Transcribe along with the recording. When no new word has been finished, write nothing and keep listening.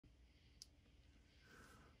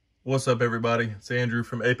What's up, everybody? It's Andrew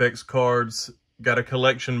from Apex Cards. Got a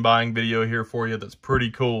collection buying video here for you that's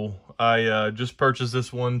pretty cool. I just purchased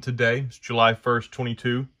this one today. It's July 1st,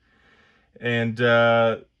 22. And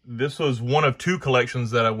this was one of two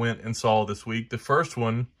collections that I went and saw this week. The first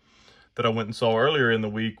one that I went and saw earlier in the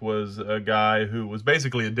week was a guy who was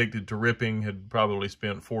basically addicted to ripping, had probably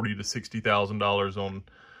spent $40,000 to $60,000 on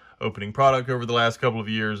opening product over the last couple of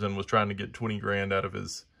years and was trying to get 20 grand out of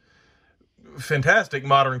his fantastic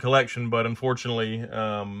modern collection. But unfortunately,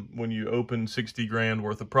 when you open 60 grand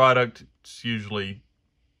worth of product, it's usually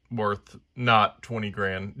worth not 20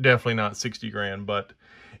 grand, definitely not 60 grand. But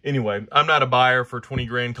anyway, I'm not a buyer for 20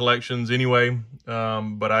 grand collections anyway,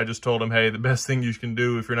 but I just told him, hey, the best thing you can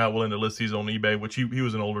do if you're not willing to list these on eBay, which he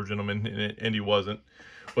was an older gentleman and he wasn't,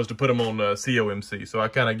 was to put them on COMC. So I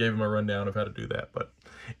kind of gave him a rundown of how to do that. But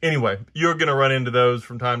anyway, you're going to run into those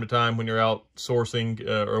from time to time when you're out sourcing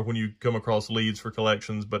or when you come across leads for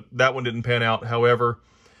collections, but that one didn't pan out. However,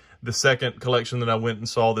 the second collection that I went and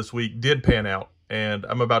saw this week did pan out, and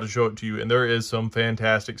I'm about to show it to you, and there is some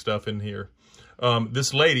fantastic stuff in here.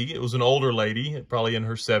 This lady, it was an older lady, probably in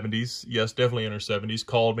her 70s, yes, definitely in her 70s,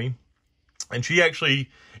 called me, and she actually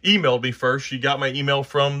emailed me first. She got my email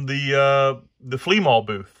from the flea mall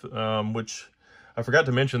booth, which I forgot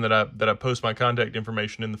to mention that I post my contact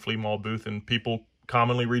information in the flea mall booth, and people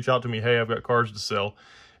commonly reach out to me, hey, I've got cards to sell.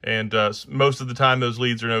 And most of the time those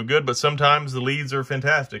leads are no good, but sometimes the leads are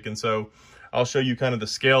fantastic. And so I'll show you kind of the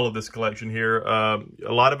scale of this collection here. A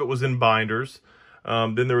lot of it was in binders.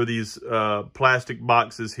 Then there were these plastic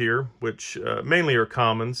boxes here, which mainly are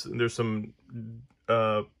commons. And there's some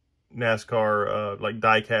NASCAR like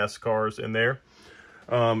die-cast cars in there.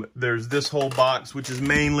 There's this whole box, which is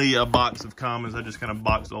mainly a box of commons. I just kind of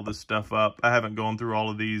boxed all this stuff up. I haven't gone through all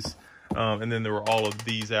of these. And then there were all of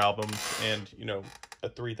these albums and, you know, a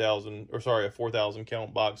 4,000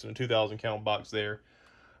 count box and a 2,000 count box there.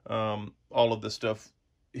 All of this stuff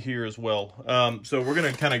here as well. So we're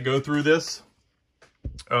going to kind of go through this.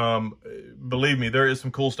 Believe me, there is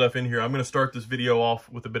some cool stuff in here. I'm going to start this video off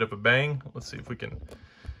with a bit of a bang. Let's see if we can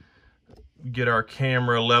get our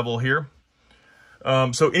camera level here.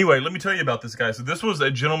 So anyway, let me tell you about this guy. So this was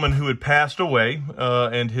a gentleman who had passed away,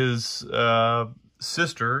 and his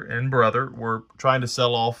sister and brother were trying to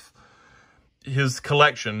sell off his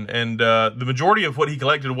collection. And the majority of what he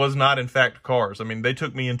collected was not, in fact, cars. I mean, they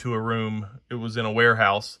took me into a room. It was in a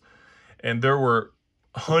warehouse, and there were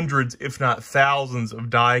hundreds, if not thousands, of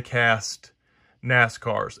die-cast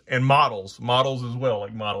NASCARs and models as well,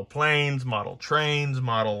 like model planes, model trains,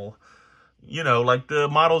 model, you know, like the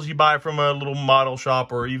models you buy from a little model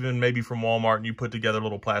shop or even maybe from Walmart, and you put together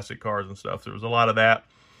little plastic cars and stuff. There was a lot of that.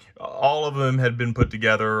 All of them had been put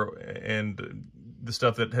together, and the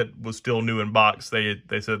stuff that was still new in box, they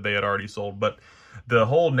said they had already sold. But the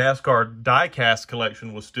whole NASCAR die-cast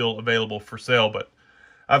collection was still available for sale. But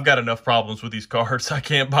I've got enough problems with these cards. I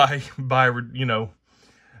can't buy you know,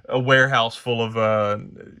 a warehouse full of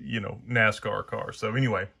you know, NASCAR cars. So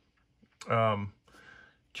anyway,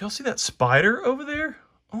 did y'all see that spider over there?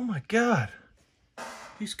 Oh my God,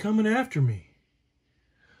 he's coming after me.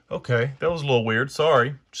 Okay, that was a little weird.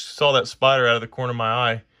 Sorry. Just saw that spider out of the corner of my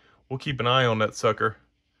eye. We'll keep an eye on that sucker.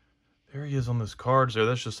 There he is on those cards there.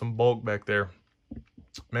 That's just some bulk back there.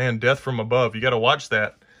 Man, death from above. You got to watch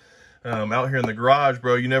that. Out here in the garage,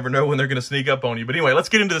 bro, you never know when they're going to sneak up on you. But anyway, let's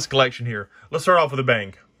get into this collection here. Let's start off with a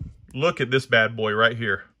bang. Look at this bad boy right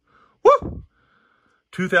here. Woo!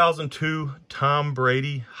 2002 Tom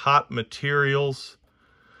Brady Hot Materials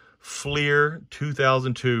Fleer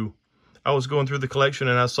 2002. I was going through the collection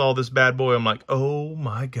and I saw this bad boy. I'm like, oh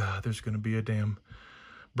my God, there's going to be a damn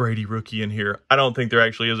Brady rookie in here. I don't think there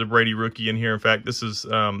actually is a Brady rookie in here. In fact, this is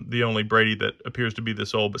the only Brady that appears to be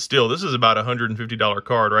this old. But still, this is about a $150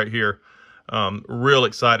 card right here. Real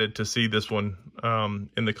excited to see this one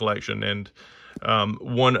in the collection. And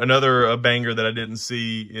another banger that I didn't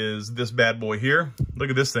see is this bad boy here. Look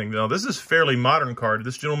at this thing. Now, this is a fairly modern card.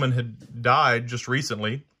 This gentleman had died just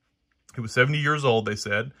recently. He was 70 years old, they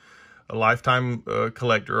said. A lifetime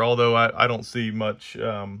collector, although I don't see much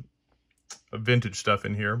vintage stuff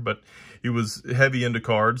in here, but he was heavy into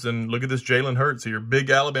cards. And look at this Jalen Hurts here, big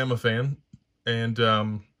Alabama fan and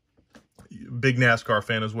big NASCAR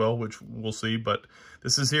fan as well, which we'll see. But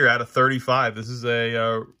this is here out of 35. This is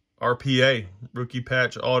a RPA, rookie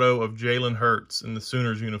patch auto of Jalen Hurts in the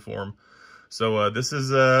Sooners uniform. So this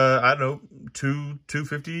is, I don't know,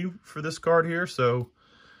 $250 for this card here. So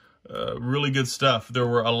really good stuff. There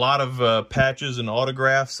were a lot of patches and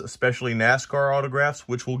autographs, especially NASCAR autographs,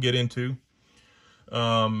 which we'll get into.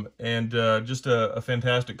 Just a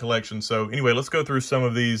fantastic collection. So anyway, let's go through some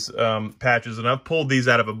of these patches, and I've pulled these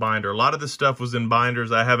out of a binder. A lot of this stuff was in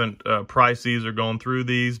binders. I haven't priced these or gone through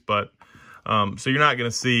these, but so you're not going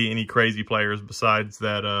to see any crazy players besides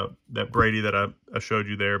that that Brady that I showed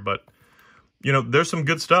you there. But you know, there's some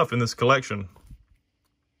good stuff in this collection.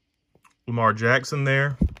 Lamar Jackson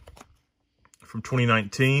there from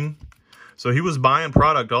 2019. So he was buying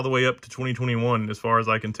product all the way up to 2021, as far as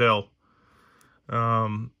I can tell.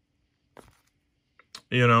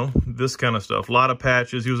 You know, this kind of stuff. A lot of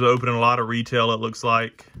patches. He was opening a lot of retail, it looks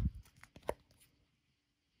like.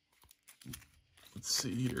 Let's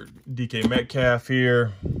see here. DK Metcalf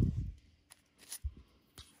here.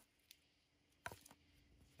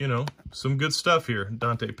 You know, some good stuff here.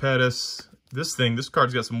 Dante Pettis. This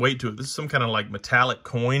card's got some weight to it. This is some kind of like metallic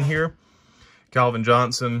coin here. Calvin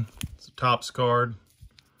Johnson. It's a Topps card.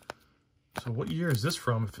 So what year is this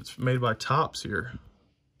from if it's made by Topps here?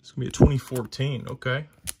 It's going to be a 2014. Okay.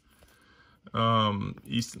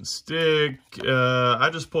 Easton Stick. I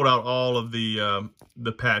just pulled out all of the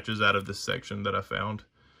patches out of this section that I found.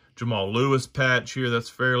 Jamal Lewis patch here. That's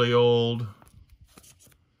fairly old.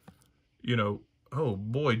 You know, oh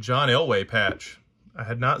boy, John Elway patch. I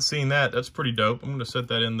had not seen that. That's pretty dope. I'm going to set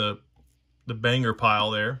that in the banger pile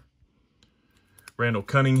there. Randall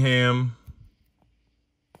Cunningham.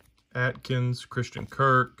 Atkins, Christian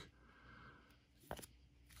Kirk.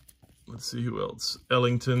 Let's see who else.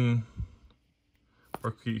 Ellington,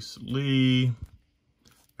 Marquise Lee,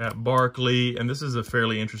 Matt Barkley. And this is a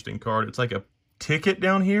fairly interesting card. It's like a ticket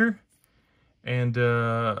down here and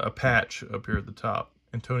a patch up here at the top.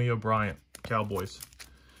 Antonio Bryant, Cowboys.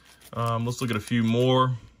 Let's look at a few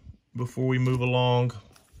more before we move along.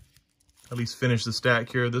 At least finish the stack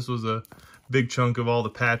here. This was a big chunk of all the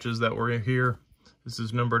patches that were in here. This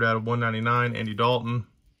is numbered out of 199, Andy Dalton.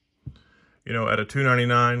 You know, at a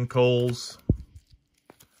 299, Coles.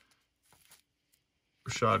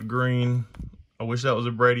 Rashad Green. I wish that was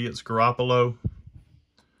a Brady. It's Garoppolo.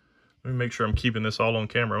 Let me make sure I'm keeping this all on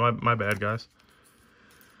camera. My bad, guys.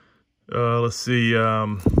 Let's see.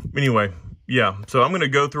 Anyway, yeah. So I'm going to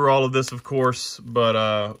go through all of this, of course,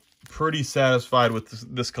 but pretty satisfied with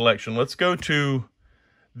this collection. Let's go to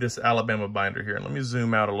this Alabama binder here. And let me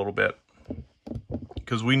zoom out a little bit,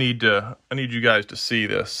 because I need you guys to see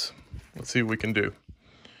this. Let's see what we can do.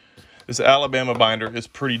 This Alabama binder is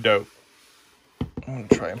pretty dope. I'm going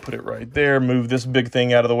to try and put it right there. Move this big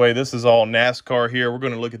thing out of the way. This is all NASCAR here. We're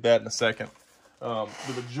going to look at that in a second. The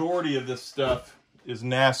majority of this stuff is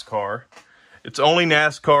NASCAR. It's only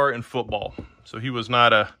NASCAR and football. So he was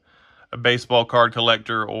not a baseball card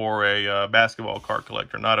collector or a basketball card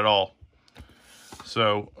collector. Not at all.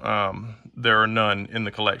 So there are none in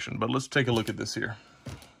the collection. But let's take a look at this here.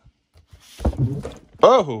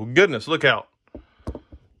 Oh, goodness, look out.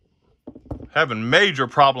 Having major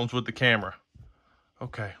problems with the camera.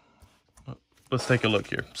 Okay, let's take a look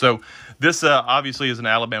here. So this obviously is an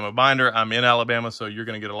Alabama binder. I'm in Alabama, so you're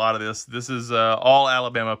going to get a lot of this. This is all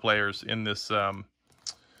Alabama players in this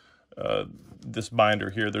this binder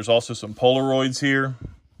here. There's also some Polaroids here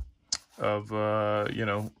of, you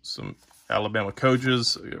know, some Alabama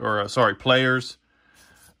coaches, or sorry, players.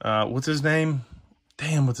 What's his name?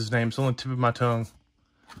 Damn, what's his name? It's on the tip of my tongue.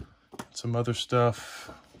 Some other stuff.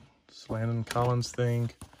 This Landon Collins thing.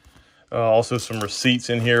 Also some receipts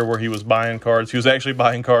in here where he was buying cards. He was actually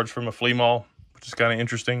buying cards from a flea mall, which is kind of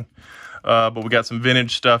interesting. But we got some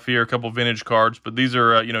vintage stuff here, a couple vintage cards. But these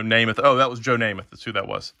are, you know, Namath. Oh, that was Joe Namath. That's who that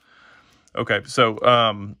was. Okay,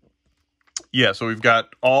 so, yeah, so we've got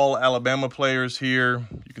all Alabama players here.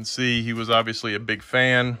 You can see he was obviously a big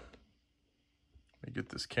fan. Let me get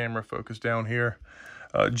this camera focused down here.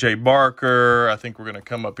 Jay Barker, I think we're going to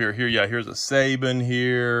come up here. Yeah, here's a Saban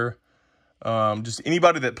here. Just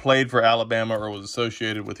anybody that played for Alabama or was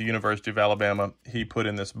associated with the University of Alabama, he put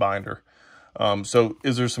in this binder. So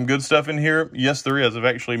is there some good stuff in here? Yes, there is. I've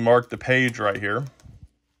actually marked the page right here.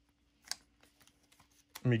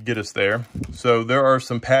 Let me get us there. So there are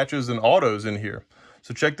some patches and autos in here.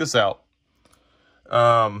 So check this out.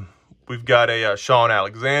 We've got a Sean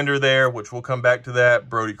Alexander there, which we'll come back to that.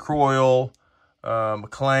 Brody Croyle,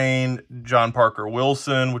 McLean, John Parker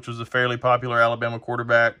Wilson, which was a fairly popular Alabama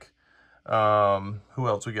quarterback. Who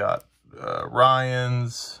else we got?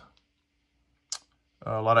 Ryans.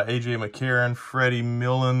 A lot of A.J. McCarron, Freddie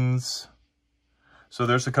Millens. So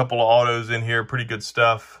there's a couple of autos in here. Pretty good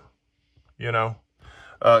stuff, you know.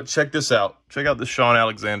 Check this out. Check out this Sean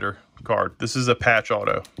Alexander card. This is a patch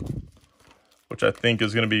auto, which I think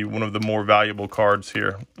is going to be one of the more valuable cards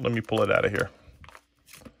here. Let me pull it out of here.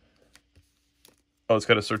 Oh, it's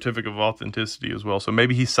got a certificate of authenticity as well. So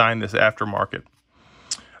maybe he signed this aftermarket.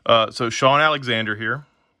 So Sean Alexander here.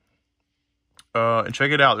 And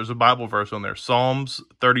check it out. There's a Bible verse on there. Psalms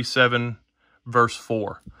 37, verse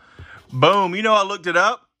 4. Boom. You know, I looked it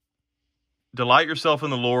up. Delight yourself in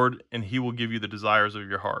the Lord, and he will give you the desires of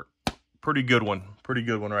your heart. Pretty good one. Pretty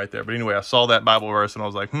good one right there. But anyway, I saw that Bible verse, and I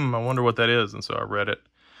was like, I wonder what that is. And so I read it,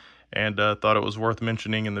 and thought it was worth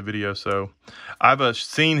mentioning in the video. So I've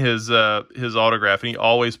seen his autograph, and he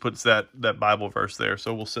always puts that Bible verse there.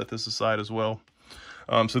 So we'll set this aside as well.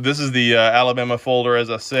 So this is the Alabama folder, as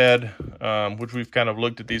I said, which we've kind of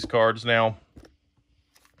looked at these cards now.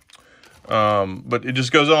 But it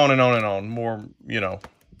just goes on and on and on. More, you know,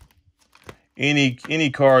 any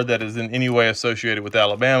card that is in any way associated with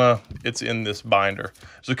Alabama, it's in this binder.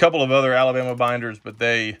 There's a couple of other Alabama binders, but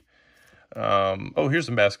they... oh, here's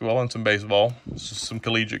some basketball and some baseball. This is some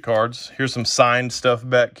collegiate cards. Here's some signed stuff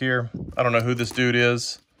back here. I don't know who this dude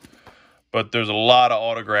is, but there's a lot of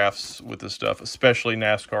autographs with this stuff, especially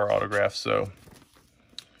NASCAR autographs. So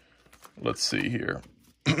let's see here.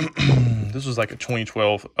 This was like a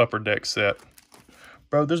 2012 Upper Deck set.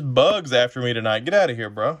 Bro, there's bugs after me tonight. Get out of here,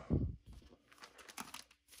 bro.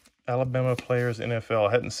 Alabama players, NFL.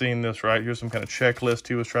 I hadn't seen this, right? Here's some kind of checklist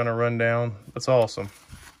he was trying to run down. That's awesome.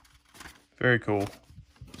 Very cool.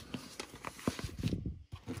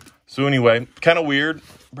 So anyway, kind of weird.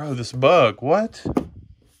 Bro, this bug, what?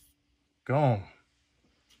 Gone.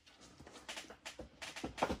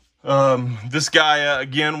 This guy,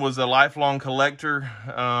 again, was a lifelong collector.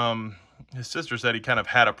 His sister said he kind of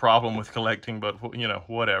had a problem with collecting, but, you know,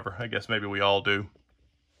 whatever. I guess maybe we all do.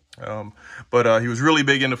 But he was really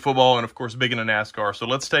big into football and, of course, big into NASCAR. So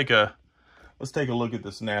let's take a look at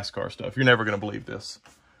this NASCAR stuff. You're never going to believe this.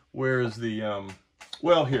 Where is the,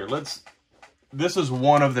 well, here, this is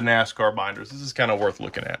one of the NASCAR binders. This is kind of worth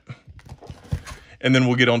looking at. And then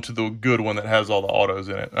we'll get on to the good one that has all the autos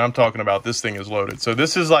in it. And I'm talking about this thing is loaded. So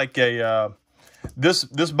this is like a, this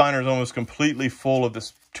binder is almost completely full of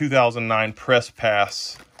this 2009 press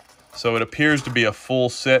pass. So it appears to be a full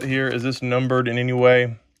set here. Is this numbered in any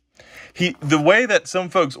way? The way that some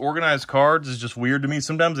folks organize cards is just weird to me.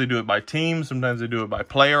 Sometimes they do it by team. Sometimes they do it by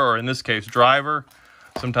player, or in this case, driver.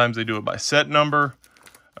 Sometimes they do it by set number.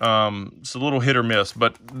 It's a little hit or miss,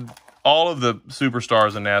 but all of the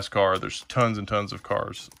superstars in NASCAR, there's tons and tons of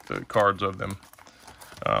cards of them.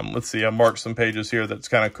 Let's see, I marked some pages here that's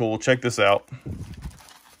kind of cool. Check this out.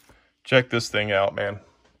 Check this thing out, man.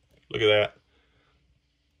 Look at that.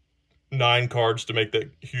 9 cards to make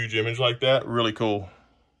that huge image like that. Really cool.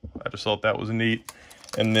 I just thought that was neat.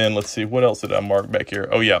 And then let's see, what else did I mark back here?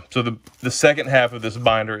 Oh yeah, so the second half of this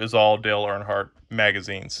binder is all Dale Earnhardt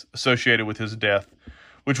magazines associated with his death,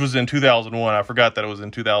 which was in 2001. I forgot that it was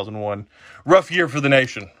in 2001. Rough year for the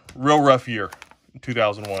nation. Real rough year in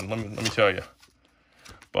 2001, let me tell you.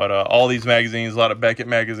 But all these magazines, a lot of Beckett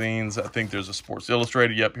magazines. I think there's a Sports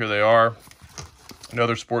Illustrated. Yep, here they are.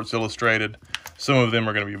 Another Sports Illustrated. Some of them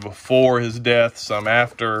are going to be before his death, some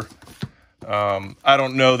after. I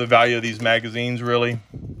don't know the value of these magazines, really.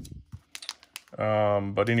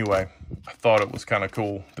 But anyway, I thought it was kind of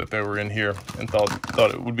cool that they were in here, and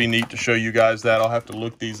thought it would be neat to show you guys that. I'll have to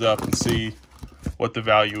look these up and see what the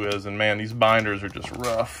value is. And man, these binders are just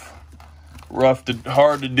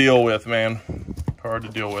hard to deal with, man. Hard to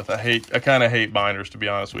deal with. I kind of hate binders, to be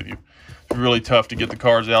honest with you. It's really tough to get the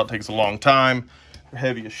cards out. It takes a long time. They're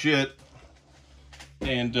heavy as shit.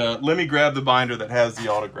 And let me grab the binder that has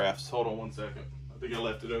the autographs. Hold on one second. I think I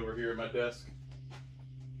left it over here at my desk.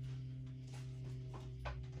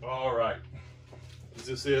 All right. Is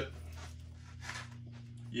this it?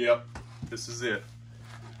 Yep, this is it.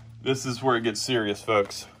 This is where it gets serious,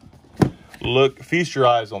 folks. Look, feast your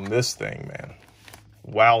eyes on this thing, man.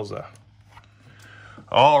 Wowza.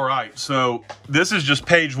 All right, so this is just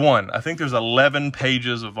page 1. I think there's 11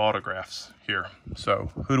 pages of autographs here.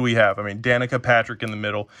 So who do we have? I mean, Danica Patrick in the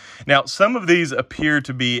middle. Now, some of these appear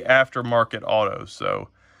to be aftermarket autos. So,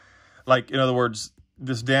 like, in other words,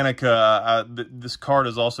 this Danica, this card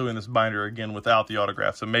is also in this binder, again, without the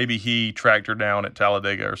autograph. So maybe he tracked her down at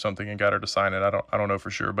Talladega or something and got her to sign it. I don't know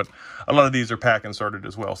for sure. But a lot of these are pack inserted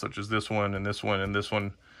as well, such as this one and this one and this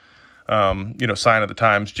one. You know, Sign of the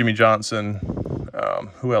Times, Jimmy Johnson.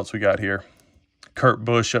 Who else we got here? Kurt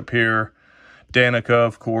Busch up here. Danica,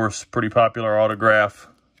 of course, pretty popular autograph.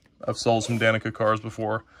 I've sold some Danica cars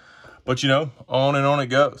before. But, you know, on and on it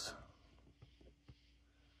goes.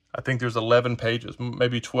 I think there's 11 pages,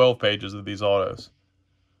 maybe 12 pages of these autos.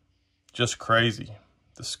 Just crazy,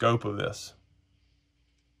 the scope of this.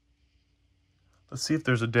 Let's see if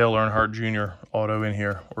there's a Dale Earnhardt Jr. auto in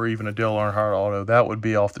here, or even a Dale Earnhardt auto. That would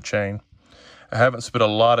be off the chain. I haven't spent a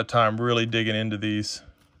lot of time really digging into these.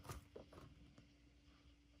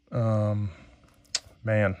 Man,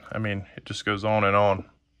 I mean, it just goes on and on.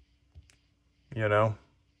 You know,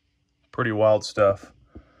 pretty wild stuff.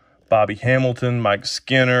 Bobby Hamilton, Mike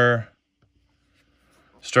Skinner,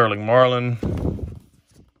 Sterling Marlin.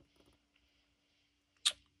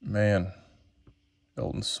 Man,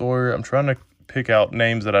 Eldon Sawyer. I'm trying to pick out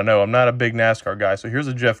names that I know. I'm not a big NASCAR guy. So here's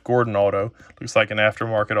a Jeff Gordon auto. Looks like an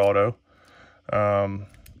aftermarket auto.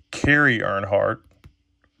 Kerry Earnhardt. I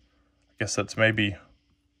guess that's maybe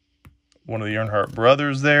one of the Earnhardt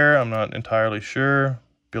brothers there. I'm not entirely sure.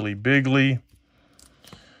 Billy Bigley.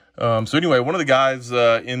 So anyway, one of the guys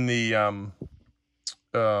in the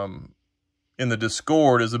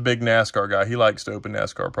Discord is a big NASCAR guy. He likes to open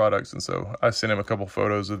NASCAR products, and so I sent him a couple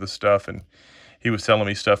photos of the stuff, and he was telling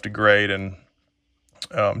me stuff to grade, and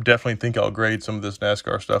definitely think I'll grade some of this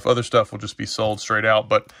NASCAR stuff. Other stuff will just be sold straight out,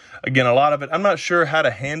 but again, a lot of it, I'm not sure how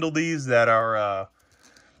to handle these that are,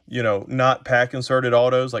 you know, not pack inserted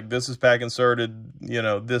autos. Like this is pack inserted, you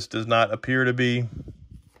know, this does not appear to be.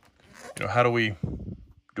 You know, how do we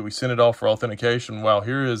send it off for authentication? Wow,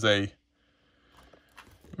 here is a,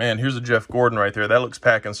 man, here's a Jeff Gordon right there. That looks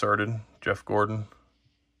pack inserted, Jeff Gordon.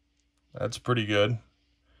 That's pretty good.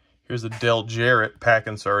 Here's a Dale Jarrett pack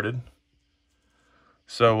inserted.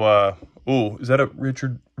 So, ooh, is that a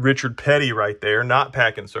Richard Petty right there? Not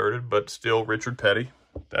pack inserted, but still Richard Petty.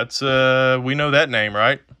 That's, we know that name,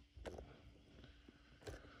 right?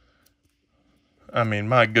 I mean,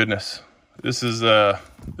 my goodness. This is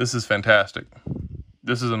fantastic.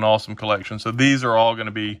 This is an awesome collection. So these are all going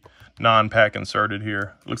to be non-pack inserted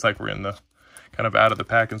here. Looks like we're in the kind of out of the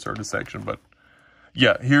pack inserted section, but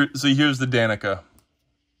yeah, here's the Danica.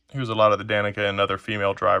 Here's a lot of the Danica and other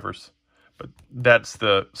female drivers, but that's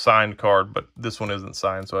the signed card, but this one isn't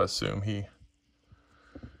signed, so I assume he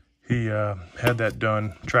had that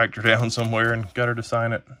done, tracked her down somewhere and got her to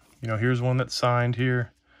sign it. You know, here's one that's signed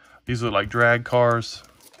here. These look like drag cars.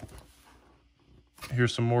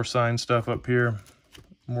 Here's some more signed stuff up here.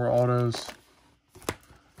 More autos.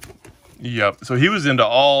 Yep. So he was into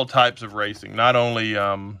all types of racing, not only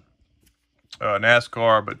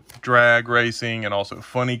NASCAR, but drag racing and also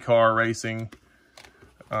funny car racing.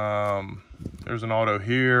 There's an auto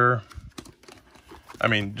here. I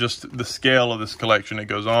mean, just the scale of this collection, it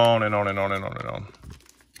goes on and on and on and on and on.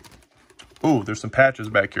 Ooh, there's some patches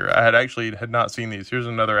back here. I had not seen these. Here's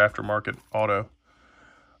another aftermarket auto,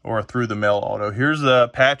 or a through the mail auto. Here's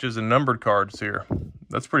patches and numbered cards here.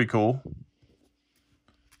 That's pretty cool.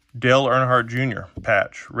 Dale Earnhardt Jr.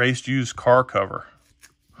 patch. Raced used car cover.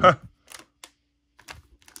 Huh.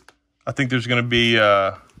 I think there's going to be,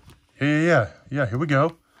 yeah, here we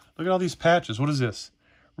go. Look at all these patches. What is this?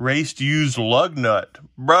 Raced used lug nut.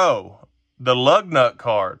 Bro, the lug nut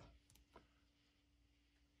card.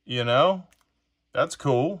 You know? That's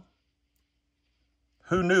cool.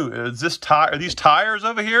 Who knew? Is this are these tires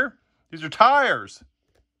over here? These are tires.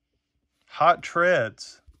 Hot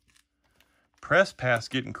treads. Press Pass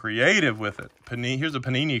getting creative with it. Here's a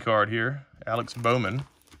Panini card here. Alex Bowman.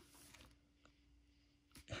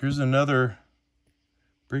 Here's another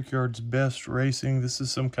Brickyard's Best Racing. This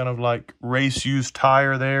is some kind of like race used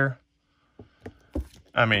tire there.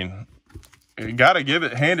 I mean, you got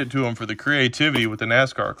to hand it to him for the creativity with the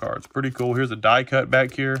NASCAR cards. Pretty cool. Here's a die cut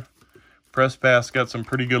back here. Press Pass got some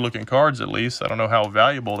pretty good looking cards at least. I don't know how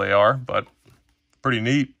valuable they are, but pretty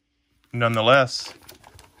neat nonetheless.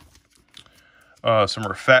 Some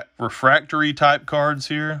refractory type cards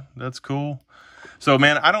here. That's cool. So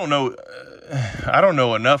man, I don't know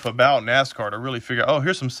enough about NASCAR to really figure out. Oh,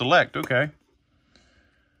 here's some Select. Okay.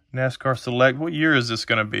 NASCAR Select. What year is this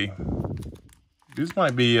going to be? These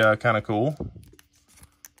might be kind of cool.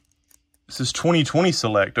 This is 2020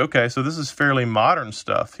 Select. Okay, so this is fairly modern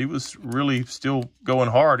stuff. He was really still going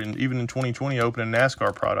hard, and even in 2020 opening a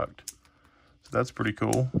NASCAR product. So that's pretty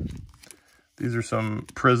cool. These are some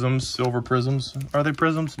prisms, silver prisms. Are they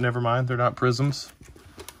prisms? Never mind, they're not prisms.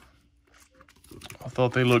 I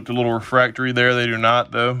thought they looked a little refractory there. They do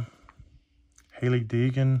not, though. Haley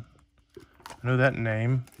Deegan. I know that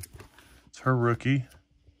name. It's her rookie.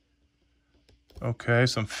 Okay,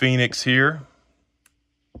 some Phoenix here.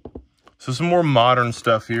 So some more modern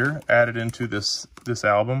stuff here added into this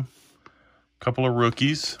album. A couple of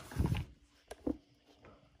rookies.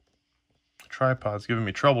 Tripod's giving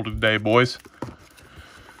me trouble today, boys.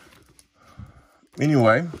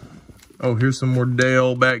 Anyway. Oh, here's some more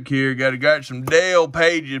Dale back here. Got some Dale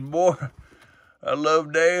pages, boy. I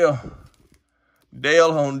love Dale.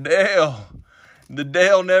 Dale on Dale. The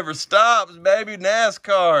Dale never stops, baby.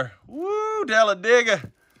 NASCAR. Woo,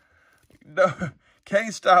 Talladega.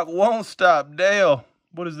 Can't stop, won't stop. Dale.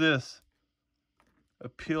 What is this? A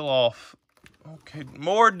peel off Okay,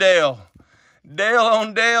 more Dale. Dale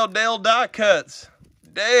on Dale. Dale die cuts.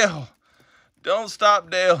 Dale. Don't stop,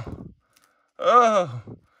 Dale. Oh,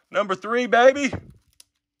 number 3, baby.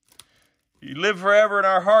 You live forever in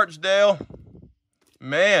our hearts, Dale.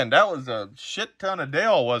 Man, that was a shit ton of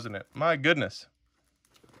Dale, wasn't it? My goodness.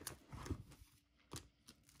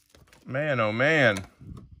 Man, oh man.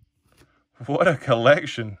 What a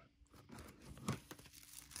collection.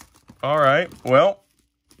 All right, well,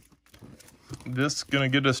 this is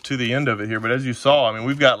going to get us to the end of it here. But as you saw, I mean,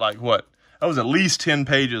 we've got like what? That was at least 10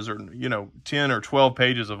 pages or, 10 or 12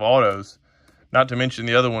 pages of autos. Not to mention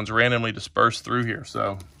the other ones randomly dispersed through here.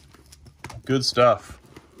 So, good stuff.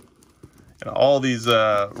 And all these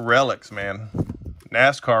relics, man.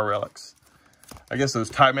 NASCAR relics. I guess those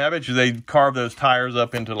tires, I bet you they carved those tires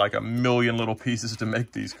up into like a million little pieces to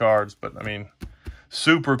make these cards. But, I mean,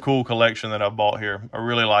 super cool collection that I bought here. I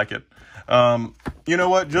really like it. You know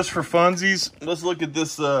what? Just for funsies, let's look at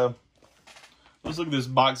this. Let's look at this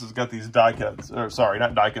box that's got these die cuts. Or, sorry,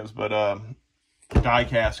 not die cuts, but die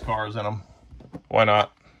cast cars in them. Why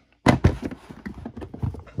not?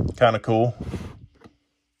 Kind of cool.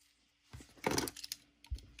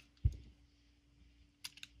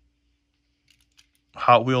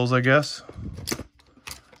 Hot Wheels, I guess.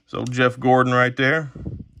 So Jeff Gordon right there.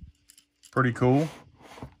 Pretty cool.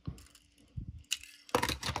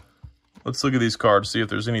 Let's look at these cards, see if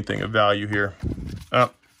there's anything of value here.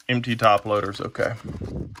 Oh, empty top loaders, okay.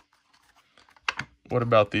 What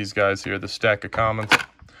about these guys here, the stack of commons?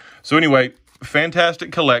 So anyway,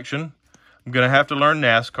 fantastic collection. I'm going to have to learn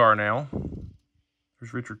NASCAR now.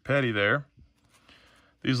 There's Richard Petty there.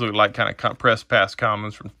 These look like kind of press pass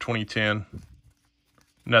commons from 2010.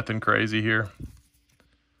 Nothing crazy here.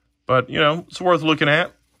 But, it's worth looking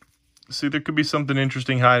at. See, there could be something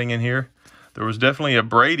interesting hiding in here. There was definitely a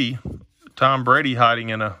Brady, Tom Brady hiding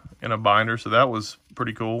in a binder, so that was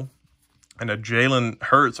pretty cool. And a Jalen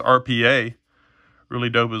Hurts RPA, really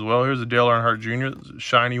dope as well. Here's a Dale Earnhardt Jr.,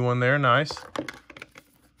 shiny one there, nice.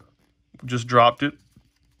 Just dropped it.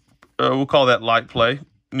 We'll call that light play,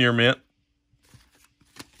 near mint.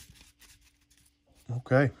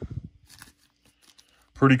 Okay.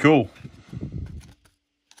 Pretty cool.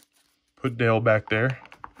 Put Dale back there.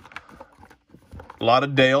 A lot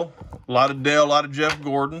of Dale, a lot of Jeff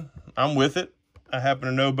Gordon. I'm with it. I happen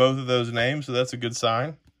to know both of those names, so that's a good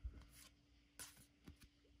sign.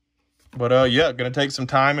 But, yeah, going to take some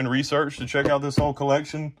time and research to check out this whole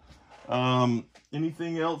collection.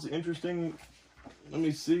 Anything else interesting? Let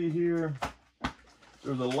me see here.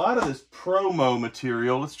 There's a lot of this promo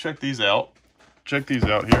material. Let's check these out. Check these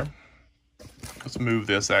out here. Let's move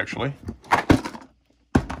this, actually.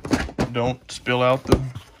 Don't spill out the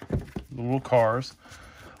little cars.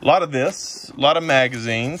 A lot of this. A lot of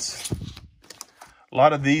magazines. A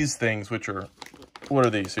lot of these things, which are... What are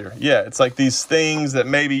these here? Yeah, it's like these things that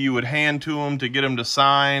maybe you would hand to them to get them to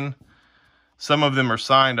sign. Some of them are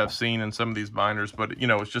signed, I've seen in some of these binders, but,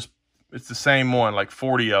 it's the same one, like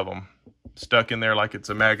 40 of them stuck in there like it's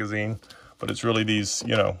a magazine. But it's really these,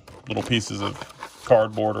 little pieces of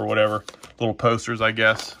cardboard or whatever. Little posters, I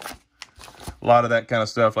guess. A lot of that kind of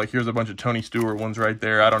stuff. Like, here's a bunch of Tony Stewart ones right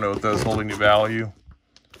there. I don't know if those hold any value.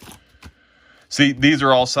 See, these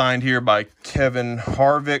are all signed here by Kevin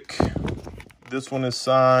Harvick. This one is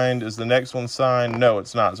signed. Is the next one signed? No,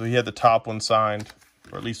 it's not. So he had the top one signed,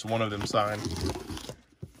 or at least one of them signed.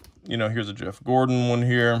 Here's a Jeff Gordon one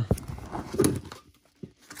here.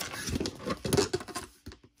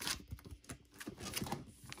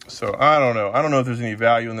 So I don't know. I don't know if there's any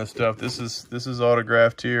value in this stuff. This is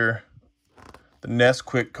autographed here. The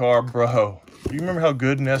Nesquik car, bro. Do you remember how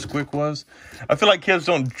good Nesquik was? I feel like kids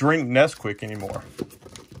don't drink Nesquik anymore.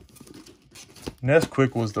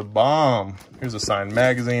 Nesquik was the bomb. Here's a signed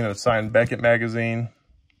magazine, a signed Beckett magazine.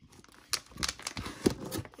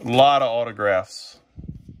 A lot of autographs.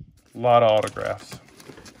 A lot of autographs.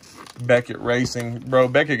 Beckett Racing. Bro,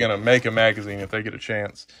 Beckett gonna make a magazine if they get a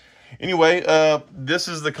chance. Anyway, this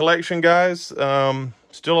is the collection, guys.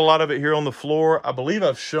 Still a lot of it here on the floor. I believe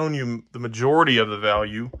I've shown you the majority of the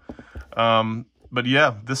value. But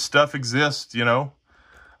yeah, this stuff exists,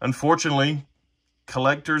 Unfortunately,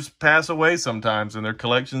 collectors pass away sometimes and their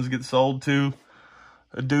collections get sold to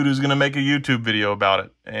a dude who's going to make a YouTube video about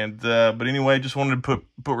it. And but anyway, just wanted to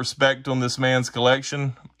put respect on this man's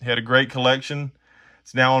collection. He had a great collection.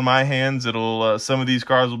 It's now in my hands. It'll some of these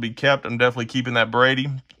cars will be kept. I'm definitely keeping that Brady.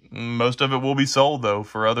 Most of it will be sold, though,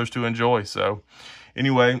 for others to enjoy. So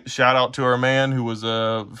anyway, shout out to our man who was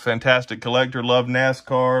a fantastic collector, loved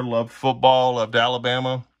NASCAR, loved football, loved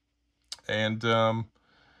Alabama. And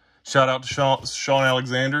shout out to Sean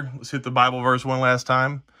Alexander. Let's hit the Bible verse one last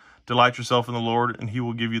time. Delight yourself in the Lord, and he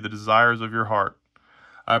will give you the desires of your heart.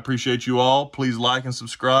 I appreciate you all. Please like and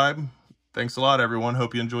subscribe. Thanks a lot, everyone.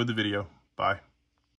 Hope you enjoyed the video. Bye.